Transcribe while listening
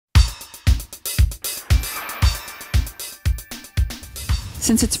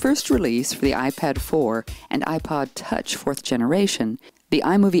Since its first release for the iPad 4 and iPod Touch 4th generation, the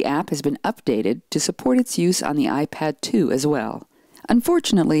iMovie app has been updated to support its use on the iPad 2 as well.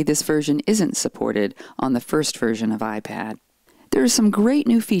 Unfortunately, this version isn't supported on the first version of iPad. There are some great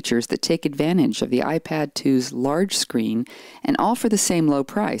new features that take advantage of the iPad 2's large screen, and all for the same low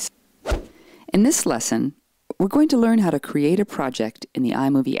price. In this lesson, we're going to learn how to create a project in the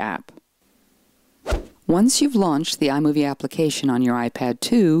iMovie app. Once you've launched the iMovie application on your iPad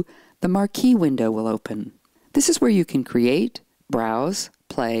 2, the marquee window will open. This is where you can create, browse,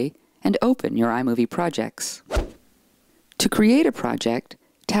 play, and open your iMovie projects. To create a project,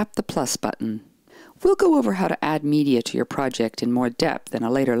 tap the plus button. We'll go over how to add media to your project in more depth in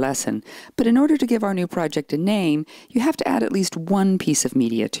a later lesson, but in order to give our new project a name, you have to add at least one piece of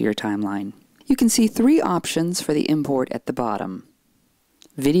media to your timeline. You can see three options for the import at the bottom: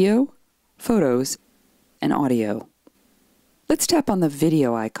 video, photos, and audio. Let's tap on the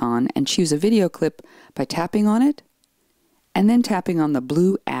video icon and choose a video clip by tapping on it and then tapping on the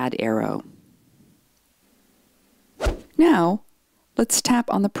blue add arrow. Now, let's tap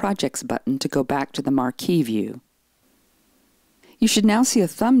on the Projects button to go back to the marquee view. You should now see a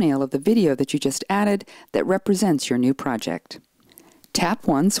thumbnail of the video that you just added that represents your new project. Tap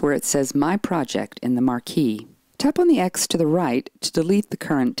once where it says My Project in the marquee. Tap on the X to the right to delete the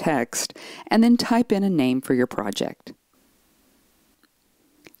current text, and then type in a name for your project.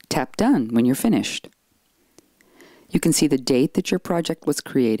 Tap Done when you're finished. You can see the date that your project was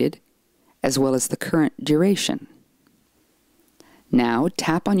created, as well as the current duration. Now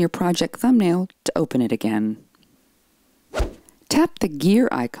tap on your project thumbnail to open it again. Tap the gear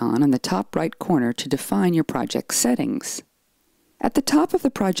icon on the top right corner to define your project settings. At the top of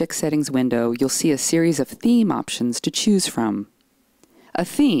the Project Settings window, you'll see a series of theme options to choose from. A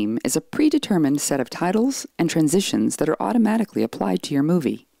theme is a predetermined set of titles and transitions that are automatically applied to your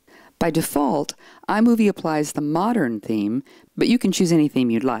movie. By default, iMovie applies the Modern theme, but you can choose any theme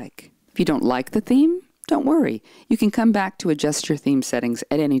you'd like. If you don't like the theme, don't worry. You can come back to adjust your theme settings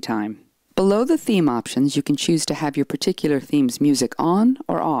at any time. Below the theme options, you can choose to have your particular theme's music on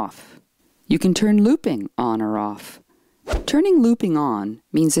or off. You can turn looping on or off. Turning looping on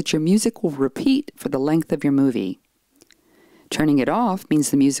means that your music will repeat for the length of your movie. Turning it off means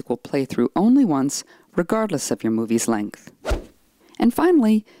the music will play through only once, regardless of your movie's length. And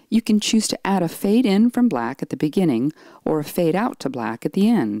finally, you can choose to add a fade in from black at the beginning or a fade out to black at the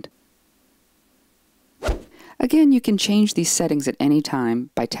end. Again, you can change these settings at any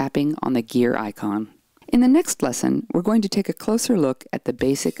time by tapping on the gear icon. In the next lesson, we're going to take a closer look at the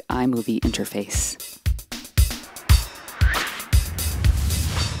basic iMovie interface.